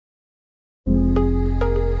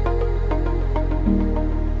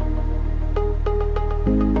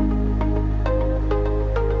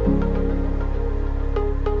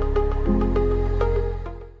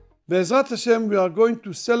בעזרת Hashem, we are going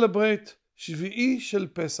to celebrate שביעי של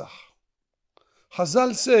פסח.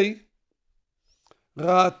 חז"ל say,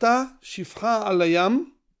 ראתה שפחה על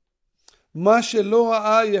הים, מה שלא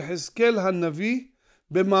ראה יחזקאל הנביא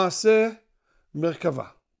במעשה מרכבה.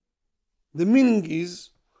 The meaning is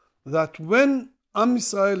that when Am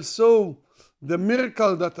Yisrael saw the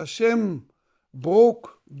miracle that Hashem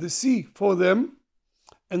broke the sea for them,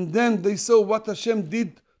 and then they saw what Hashem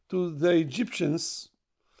did to the Egyptians,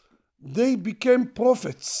 they became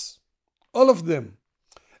prophets, all of them.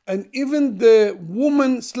 And even the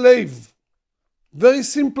woman slave, very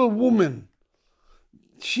simple woman,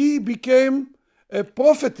 she became a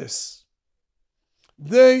prophetess.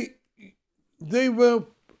 They were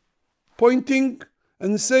pointing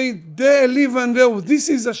and saying, they live and there, this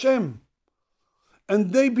is Hashem.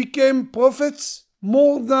 And they became prophets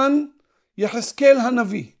more than Yechave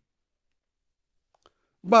Hanavi.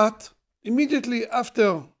 But immediately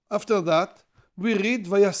after that, we read,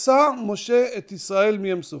 ויסע משה את ישראל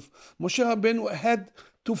מים סוף. Moshe Rabbeinu had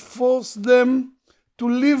to force them to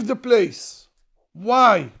leave the place.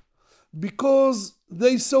 Why? Because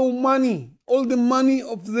they saw money, all the money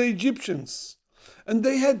of the Egyptians. And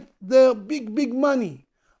they had their big money.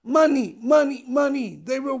 Money.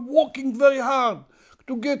 They were working very hard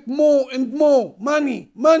to get more and more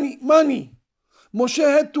money. Moshe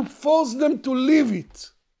had to force them to leave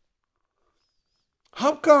it.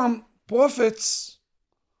 How come prophets,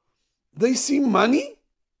 they see money,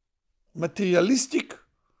 materialistic,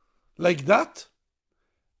 like that?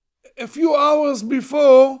 A few hours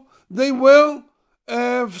before, they were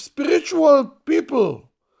spiritual people,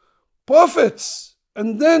 prophets,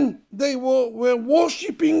 and then they were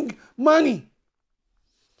worshipping money.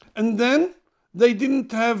 And then they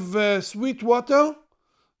didn't have sweet water,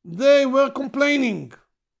 they were complaining.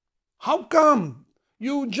 How come?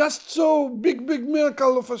 You just saw big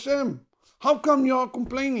miracle of Hashem. How come you are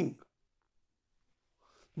complaining?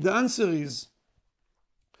 The answer is,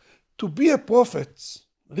 to be a prophet,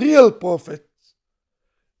 real prophet,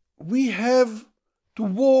 we have to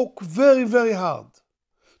work very hard,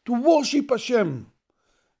 to worship Hashem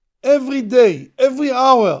every day, every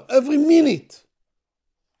hour, every minute,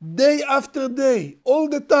 day after day, all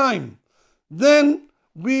the time. Then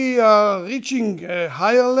we are reaching a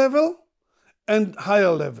higher level and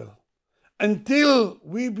higher level until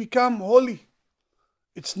we become holy.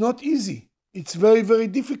 It's not easy. It's very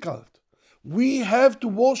difficult. We have to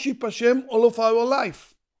worship Hashem all of our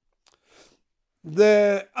life.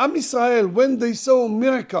 The Am Yisrael, when they saw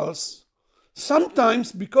miracles,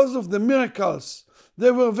 sometimes because of the miracles,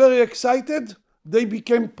 they were very excited, they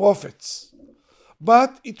became prophets.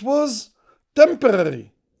 But it was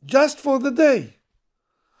temporary, just for the day.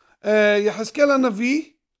 Yechave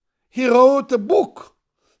Hanavi, he wrote a book,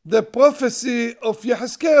 the prophecy of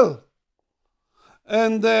Yechave.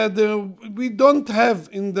 And we don't have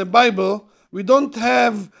in the Bible, we don't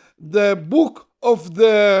have the book of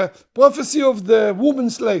the prophecy of the woman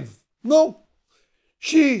slave. No.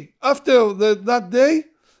 She, after that day,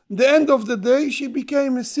 the end of the day, she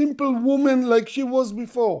became a simple woman like she was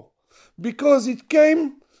before. Because it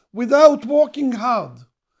came without working hard.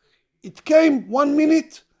 It came 1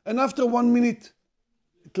 minute, and after 1 minute,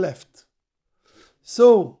 it left.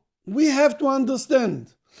 So, we have to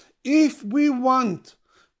understand, if we want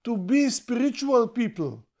to be spiritual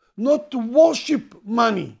people, not to worship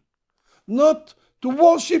money, not to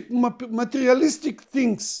worship materialistic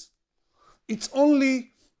things, it's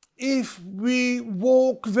only if we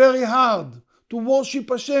work very hard to worship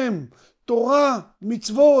Hashem, Torah,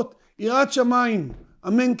 mitzvot, יראת שמיים,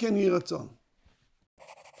 אמן כן יהי רצון.